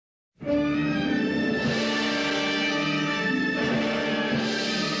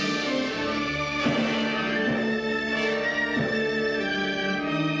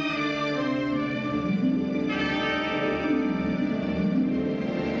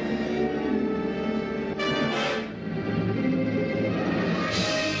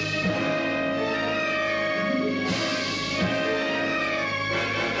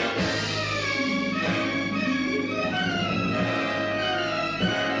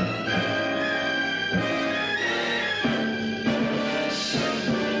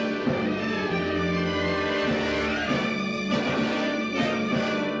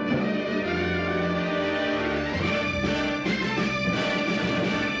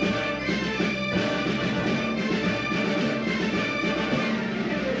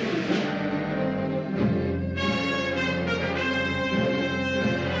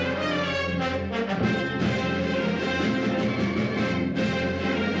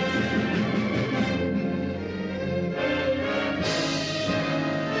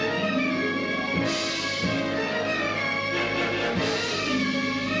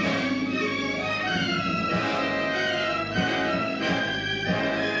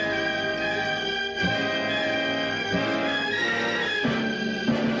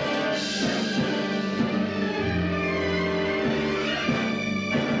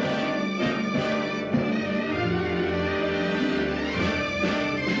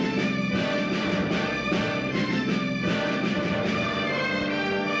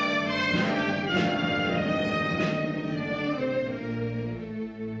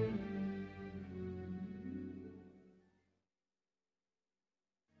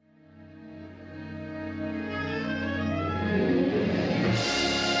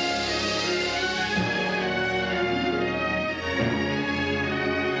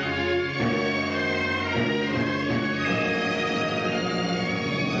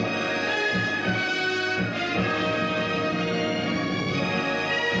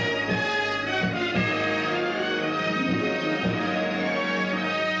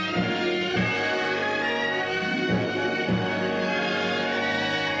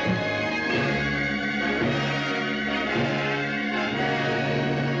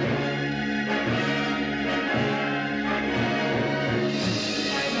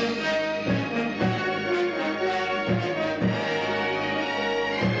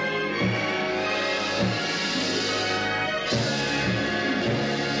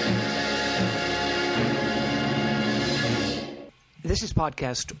This is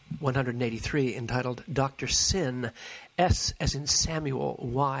podcast 183, entitled Dr. Syn, S as in Samuel,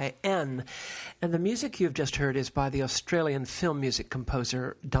 Y-N. And the music you've just heard is by the Australian film music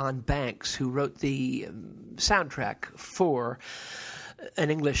composer Don Banks, who wrote the soundtrack for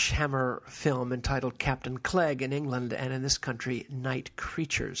an English Hammer film entitled Captain Clegg in England, and in this country, Night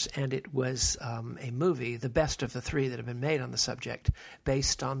Creatures. And it was a movie, the best of the three that have been made on the subject,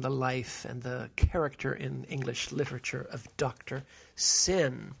 based on the life and the character in English literature of Dr.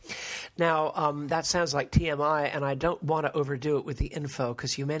 Syn. Now, that sounds like TMI, and I don't want to overdo it with the info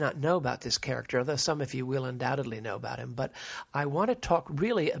because you may not know about this character, although some of you will undoubtedly know about him. But I want to talk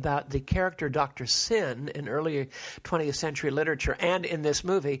really about the character Dr. Syn in early 20th century literature and in this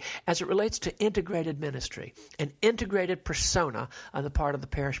movie as it relates to integrated ministry, an integrated persona on the part of the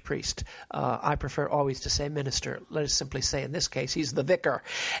parish priest. I prefer always to say minister. Let us simply say in this case he's the vicar.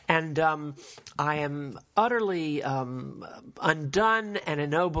 And I am utterly undone and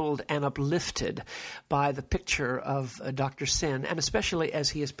ennobled and uplifted by the picture of Dr. Syn, and especially as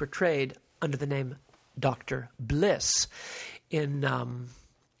he is portrayed under the name Dr. Bliss in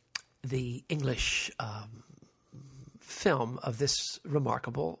the English film of this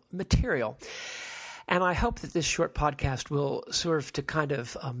remarkable material. And I hope that this short podcast will serve to kind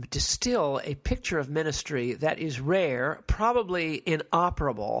of distill a picture of ministry that is rare, probably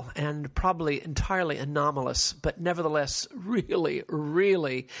inoperable, and probably entirely anomalous, but nevertheless really,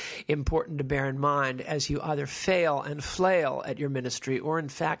 really important to bear in mind as you either fail and flail at your ministry or, in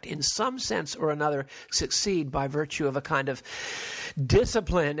fact, in some sense or another, succeed by virtue of a kind of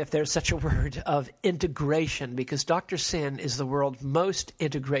discipline, if there's such a word, of integration, because Dr. Syn is the world's most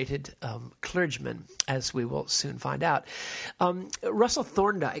integrated clergyman, as we will soon find out. Russell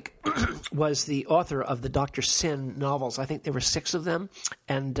Thorndike was the author of the Dr. Syn novels. I think there were 6 of them,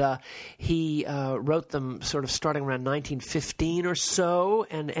 and he wrote them sort of starting around 1915 or so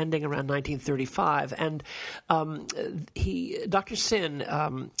and ending around 1935. And Dr.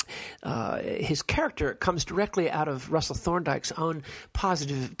 Syn his character comes directly out of Russell Thorndike's own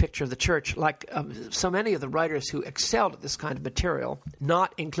positive picture of the church, like so many of the writers who excelled at this kind of material,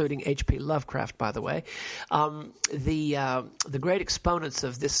 not including H.P. Lovecraft, by the way. The great exponents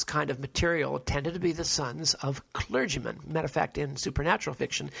of this kind of material tended to be the sons of clergymen. Matter of fact, in supernatural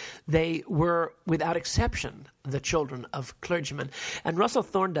fiction, they were, without exception, the children of clergymen. And Russell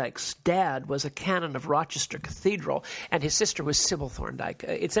Thorndike's dad was a canon of Rochester Cathedral, and his sister was Sybil Thorndike.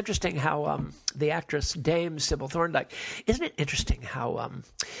 It's interesting how the actress Dame Sybil Thorndike, isn't it interesting how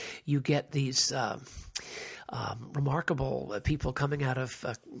you get these remarkable people coming out of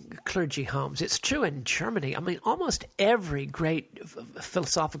clergy homes. It's true in Germany. I mean, almost every great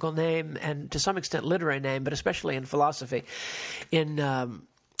philosophical name, and to some extent literary name, but especially in philosophy, and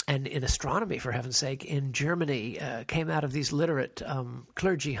in astronomy, for heaven's sake, in Germany, came out of these literate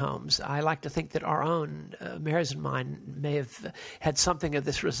clergy homes. I like to think that our own, Mary's and mine, may have had something of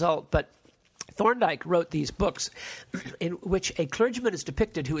this result, but Thorndike wrote these books in which a clergyman is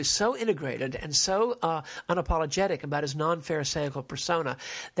depicted who is so integrated and so unapologetic about his non-pharisaical persona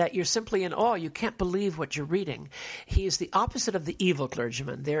that you're simply in awe. You can't believe what you're reading. He is the opposite of the evil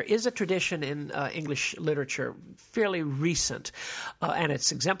clergyman. There is a tradition in English literature, fairly recent, and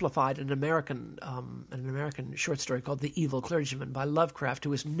it's exemplified in an American short story called The Evil Clergyman by Lovecraft, who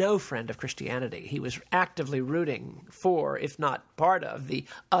was no friend of Christianity. He was actively rooting for, if not part of, the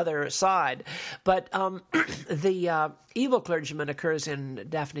other side. But the evil clergyman occurs in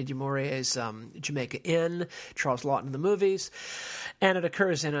Daphne du Maurier's Jamaica Inn, Charles Laughton in the movies, and it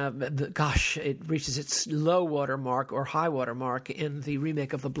occurs in it reaches its low water mark or high water mark in the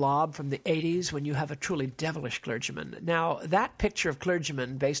remake of The Blob from the 80s, when you have a truly devilish clergyman. Now, that picture of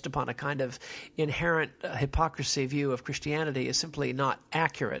clergymen based upon a kind of inherent hypocrisy view of Christianity is simply not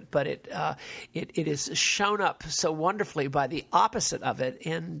accurate, but it is shown up so wonderfully by the opposite of it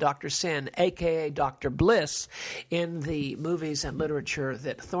in Dr. Sin, a.k.a. Dr. Bliss, in the movies and literature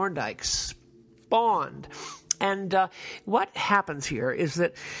that Thorndike spawned. And what happens here is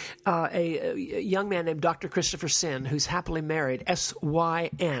that a young man named Dr. Christopher Syn, who's happily married,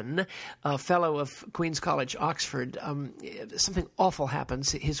 S-Y-N, a fellow of Queen's College, Oxford, something awful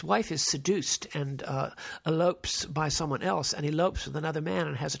happens. His wife is seduced and elopes by someone else, and elopes with another man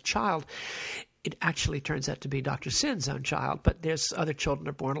and has a child. It actually turns out to be Dr. Syn's own child, but there's other children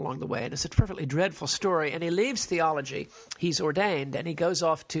are born along the way, and it's a perfectly dreadful story. And he leaves theology. He's ordained, and he goes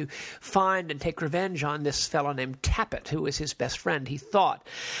off to find and take revenge on this fellow named Tappet, who is his best friend, he thought.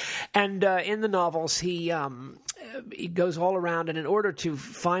 And in the novels, he goes all around, and in order to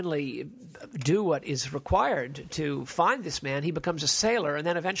finally do what is required to find this man, he becomes a sailor and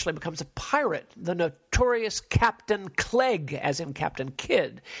then eventually becomes a pirate, the notorious Captain Clegg, as in Captain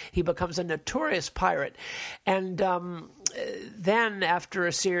Kidd. He becomes a notorious pirate. And then, after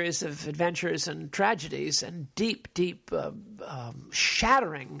a series of adventures and tragedies and deep,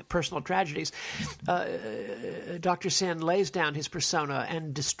 shattering personal tragedies, Dr. Syn lays down his persona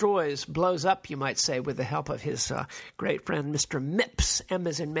and blows up, you might say, with the help of his great friend Mr. Mipps, M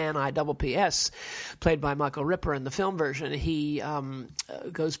as in man, I-P-P-S, played by Michael Ripper in the film version. He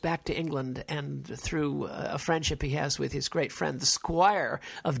goes back to England, and through a friendship he has with his great friend, the Squire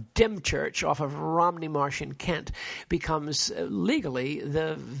of Dymchurch off of Romney Marsh in Kent, becomes legally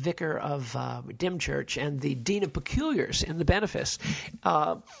the vicar of Dymchurch and the dean of peculiars in the benefice,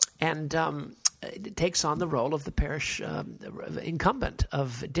 and takes on the role of the parish incumbent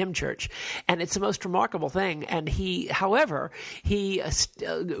of Dymchurch. And it's the most remarkable thing. And he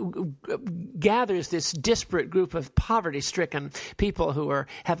gathers this disparate group of poverty-stricken people who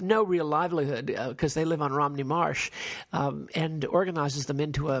have no real livelihood because they live on Romney Marsh, and organizes them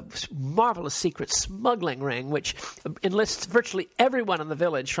into a marvelous secret smuggling ring, which enlists virtually everyone in the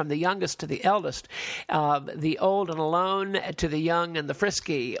village, from the youngest to the eldest, the old and alone to the young and the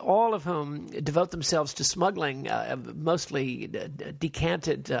frisky, all of whom devote themselves to smuggling mostly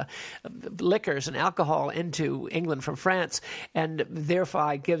decanted liquors and alcohol into England from France, and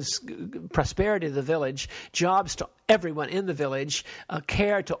thereby gives prosperity to the village, jobs to everyone in the village,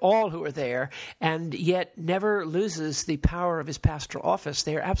 care to all who are there, and yet never loses the power of his pastoral office.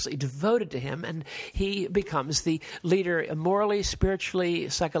 They are absolutely devoted to him, and he becomes the leader morally, spiritually,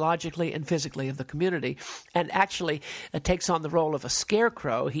 psychologically, and physically of the community, and actually takes on the role of a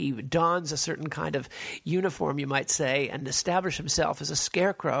scarecrow. He dons a certain kind of uniform, you might say, and establishes himself as a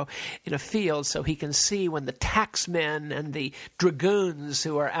scarecrow in a field so he can see when the taxmen and the dragoons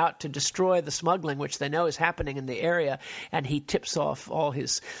who are out to destroy the smuggling, which they know is happening in the area, and he tips off all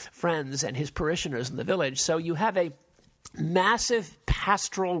his friends and his parishioners in the village. So you have a massive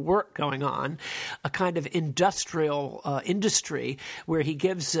pastoral work going on, a kind of industrial industry where he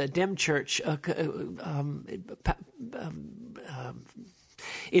gives Dymchurch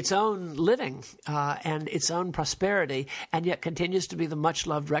its own living and its own prosperity, and yet continues to be the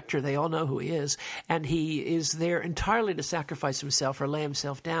much-loved rector. They all know who he is, and he is there entirely to sacrifice himself or lay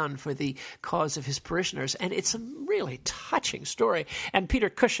himself down for the cause of his parishioners. And it's a really touching story. And Peter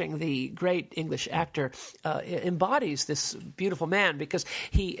Cushing, the great English actor, embodies this beautiful man because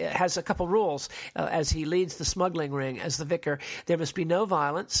he has a couple rules as he leads the smuggling ring as the vicar. There must be no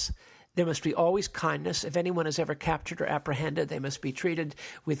violence. There must be always kindness. If anyone is ever captured or apprehended, they must be treated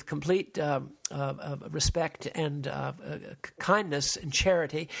with complete respect and kindness and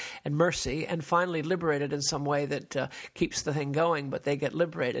charity and mercy, and finally liberated in some way that keeps the thing going, but they get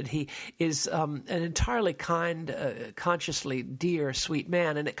liberated. He is an entirely kind, consciously dear, sweet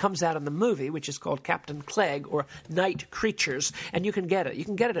man, and it comes out in the movie, which is called Captain Clegg, or Night Creatures, and you can get it. You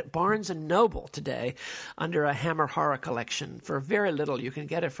can get it at Barnes & Noble today under a Hammer Horror collection. For very little, you can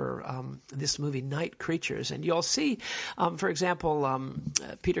get it for this movie, Night Creatures. And you'll see, for example,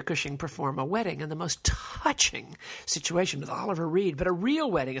 Peter Cushing perform a wedding in the most touching situation with Oliver Reed, but a real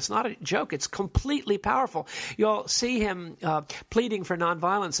wedding. It's not a joke. It's completely powerful. You'll see him pleading for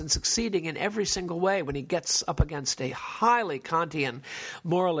nonviolence and succeeding in every single way when he gets up against a highly Kantian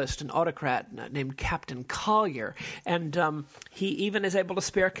moralist and autocrat named Captain Collier. And he even is able to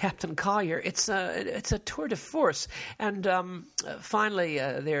spare Captain Collier. It's a tour de force. And finally,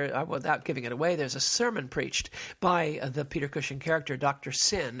 without giving it away, there's a sermon preached by the Peter Cushing character, Dr.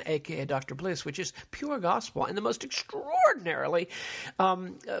 Sin, a.k.a. Dr. Bliss, which is pure gospel and the most extraordinarily,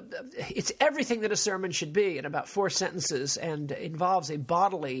 it's everything that a sermon should be in about 4 sentences, and involves a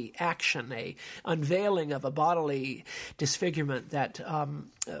bodily action, a unveiling of a bodily disfigurement that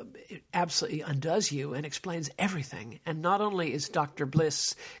absolutely undoes you and explains everything. And not only is Dr.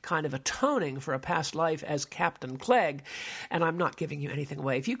 Bliss kind of atoning for a past life as Captain Clegg, and I'm not giving you anything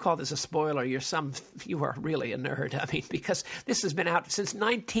away. If you call this a spoiler, you are really a nerd. I mean, because this has been out since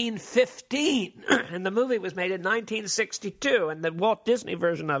 1915, and the movie was made in 1962, and the Walt Disney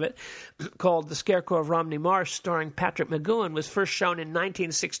version of it, called The Scarecrow of Romney Marsh, starring Patrick McGoohan, was first shown in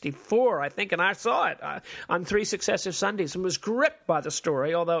 1964, I think, and I saw it on 3 successive Sundays and was gripped by the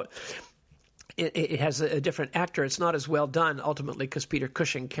story, although it has a different actor. It's not as well done, ultimately, because Peter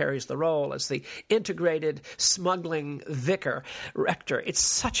Cushing carries the role as the integrated smuggling rector. It's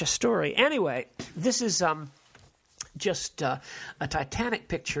such a story. Anyway, this is just a titanic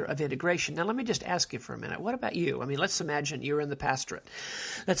picture of integration. Now, let me just ask you for a minute. What about you? I mean, let's imagine you're in the pastorate.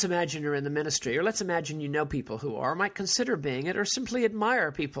 Let's imagine you're in the ministry. Or let's imagine you know people who are, or might consider being it, or simply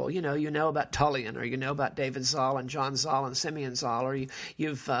admire people. You know about Tullian, or you know about David Zoll and John Zoll and Simeon Zoll, or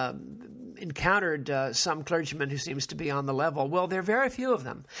you've encountered some clergyman who seems to be on the level. Well, there are very few of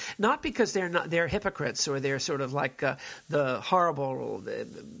them. Not because they're hypocrites, or they're sort of like the horrible,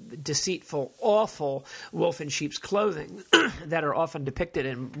 deceitful, awful wolf in sheep's clothing that are often depicted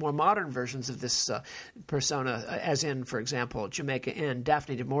in more modern versions of this persona, as in, for example, Jamaica Inn.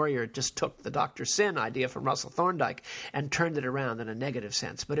 Daphne du Maurier just took the Dr. Sin idea from Russell Thorndike and turned it around in a negative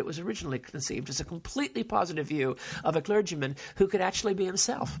sense. But it was originally conceived as a completely positive view of a clergyman who could actually be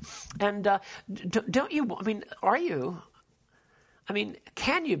himself. And don't you, I mean, are you? I mean,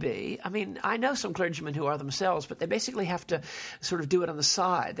 can you be? I mean, I know some clergymen who are themselves, but they basically have to sort of do it on the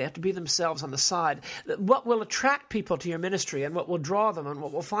side. They have to be themselves on the side. What will attract people to your ministry and what will draw them and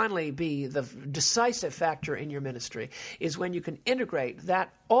what will finally be the decisive factor in your ministry is when you can integrate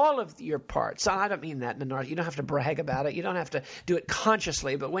that, all of your parts. I don't mean that in the north. You don't have to brag about it. You don't have to do it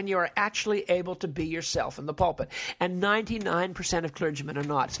consciously, but when you are actually able to be yourself in the pulpit. And 99% of clergymen are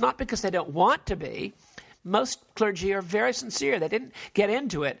not. It's not because they don't want to be. Most clergy are very sincere. They didn't get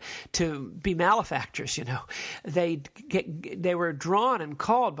into it to be malefactors, you know. They were drawn and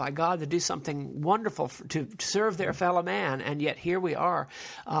called by God to do something wonderful to serve their fellow man, and yet here we are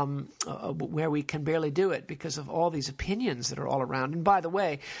where we can barely do it because of all these opinions that are all around. And by the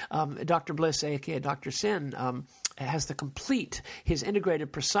way, Dr. Bliss, a.k.a. Dr. Sin, has his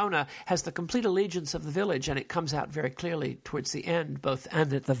integrated persona has the complete allegiance of the village, and it comes out very clearly towards the end,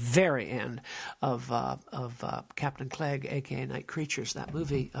 and at the very end of Captain Clegg, a.k.a. Night Creatures, that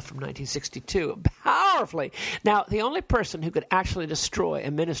movie from 1962, powerfully. Now, the only person who could actually destroy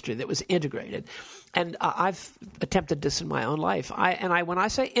a ministry that was integrated, and I've attempted this in my own life, when I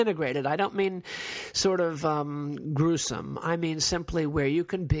say integrated, I don't mean sort of gruesome. I mean simply where you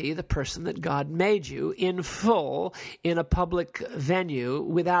can be the person that God made you in full role in a public venue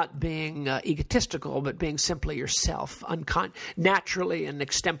without being egotistical, but being simply yourself, naturally and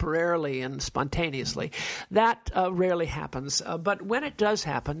extemporarely and spontaneously. That rarely happens. But when it does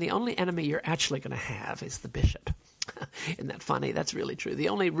happen, the only enemy you're actually going to have is the bishop. Isn't that funny? That's really true. The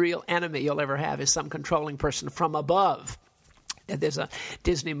only real enemy you'll ever have is some controlling person from above. There's a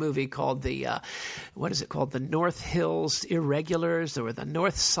Disney movie called the North Hills Irregulars or the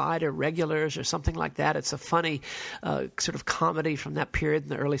North Side Irregulars or something like that. It's a funny sort of comedy from that period in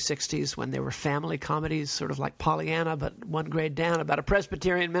the early 60s when there were family comedies, sort of like Pollyanna, but one grade down, about a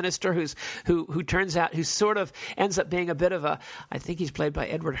Presbyterian minister who sort of ends up being a bit of I think he's played by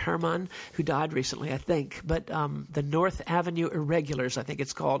Edward Herrmann, who died recently, I think. But the North Avenue Irregulars, I think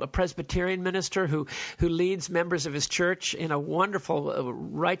it's called, a Presbyterian minister who leads members of his church in a wonderful,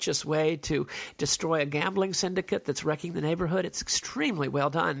 righteous way to destroy a gambling syndicate that's wrecking the neighborhood. It's extremely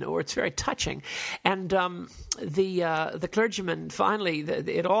well done, or it's very touching. And the clergyman, finally,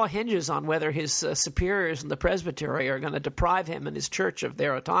 it all hinges on whether his superiors in the presbytery are going to deprive him and his church of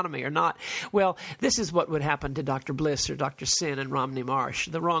their autonomy or not. Well, this is what would happen to Dr. Bliss or Dr. Sinn in Romney Marsh.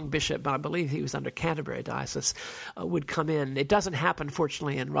 The wrong bishop, I believe he was under Canterbury Diocese, would come in. It doesn't happen,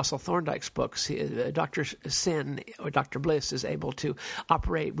 fortunately, in Russell Thorndike's books. Dr. Sinn or Dr. Bliss is able to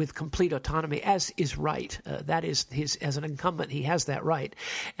operate with complete autonomy, as is right. That is as an incumbent, he has that right.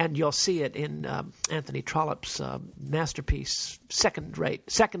 And you'll see it in Anthony Trollope's masterpiece,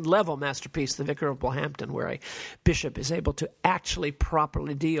 second-level masterpiece, The Vicar of Bullhampton, where a bishop is able to actually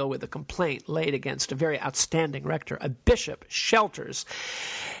properly deal with a complaint laid against a very outstanding rector. A bishop shelters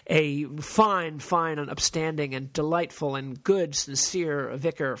a fine and upstanding and delightful and good, sincere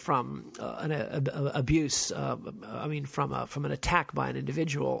vicar from an abuse, from an attack by an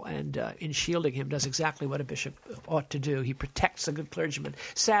individual, and in shielding him does exactly what a bishop ought to do. He protects a good clergyman.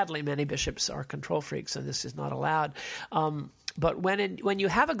 Sadly, many bishops are control freaks, and this is not allowed. But when you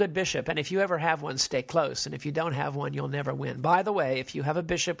have a good bishop, and if you ever have one, stay close. And if you don't have one, you'll never win. By the way, if you have a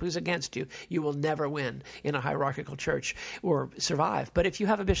bishop who's against you, you will never win in a hierarchical church or survive. But if you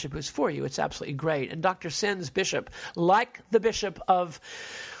have a bishop who's for you, it's absolutely great. And Dr. Sinn's bishop, like the bishop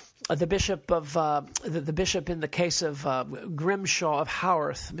in the case of Grimshaw of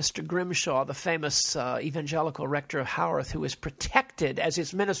Haworth, Mr. Grimshaw, the famous evangelical rector of Haworth, who was protected as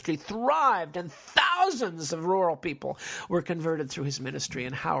his ministry thrived, and thousands of rural people were converted through his ministry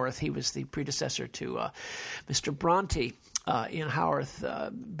in Haworth. He was the predecessor to Mr. Bronte in Haworth,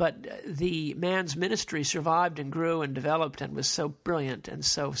 but the man's ministry survived and grew and developed and was so brilliant and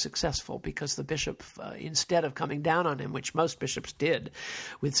so successful because the bishop, instead of coming down on him, which most bishops did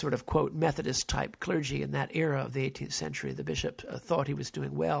with sort of, quote, Methodist-type clergy in that era of the 18th century, the bishop thought he was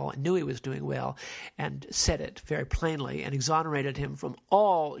doing well and knew he was doing well and said it very plainly and exonerated him from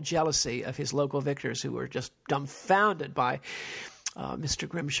all jealousy of his local vicars who were just dumbfounded by Mr.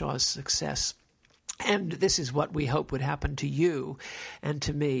 Grimshaw's success. And this is what we hope would happen to you and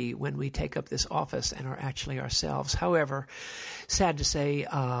to me when we take up this office and are actually ourselves. However, sad to say,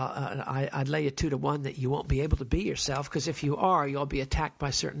 I'd lay you 2 to 1 that you won't be able to be yourself, because if you are, you'll be attacked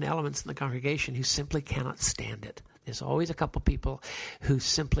by certain elements in the congregation who simply cannot stand it. There's always a couple people who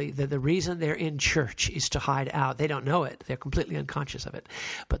simply, the reason they're in church is to hide out. They don't know it. They're completely unconscious of it.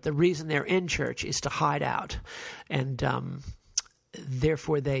 But the reason they're in church is to hide out. And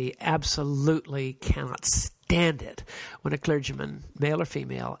therefore, they absolutely cannot stand it when a clergyman, male or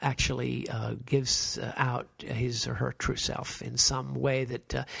female, actually gives out his or her true self in some way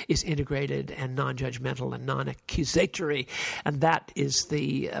that is integrated and non-judgmental and non-accusatory. And that is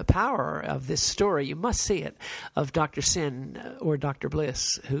the power of this story. You must see it, of Dr. Sinn or Dr.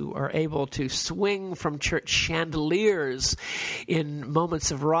 Bliss, who are able to swing from church chandeliers in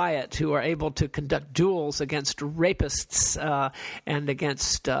moments of riot, who are able to conduct duels against rapists and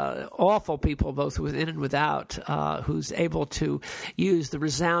against awful people, both within and without, who's able to use the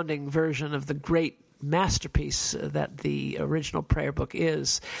resounding version of the great masterpiece that the original prayer book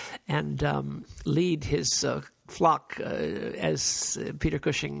is, and lead his flock, as Peter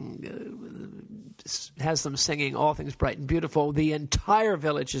Cushing has them singing All Things Bright and Beautiful. The entire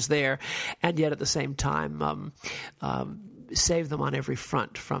village is there, and yet at the same time save them on every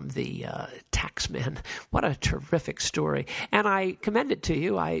front from the taxmen. What a terrific story. And I commend it to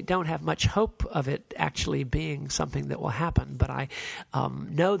you. I don't have much hope of it actually being something that will happen, but I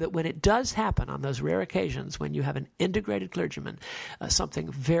know that when it does happen, on those rare occasions when you have an integrated clergyman, something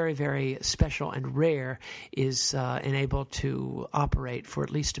very, very special and rare is enabled to operate for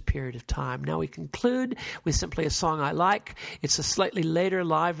at least a period of time. Now we conclude with simply a song I like. It's a slightly later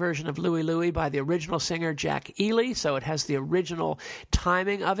live version of Louie Louie by the original singer Jack Ely, so it has the original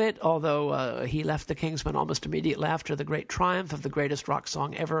timing of it, although he left the Kingsmen almost immediately after the great triumph of the greatest rock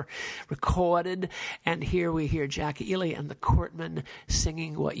song ever recorded. And here we hear Jack Ely and the Courtmen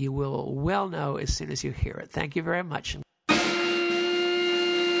singing what you will well know as soon as you hear it. Thank you very much.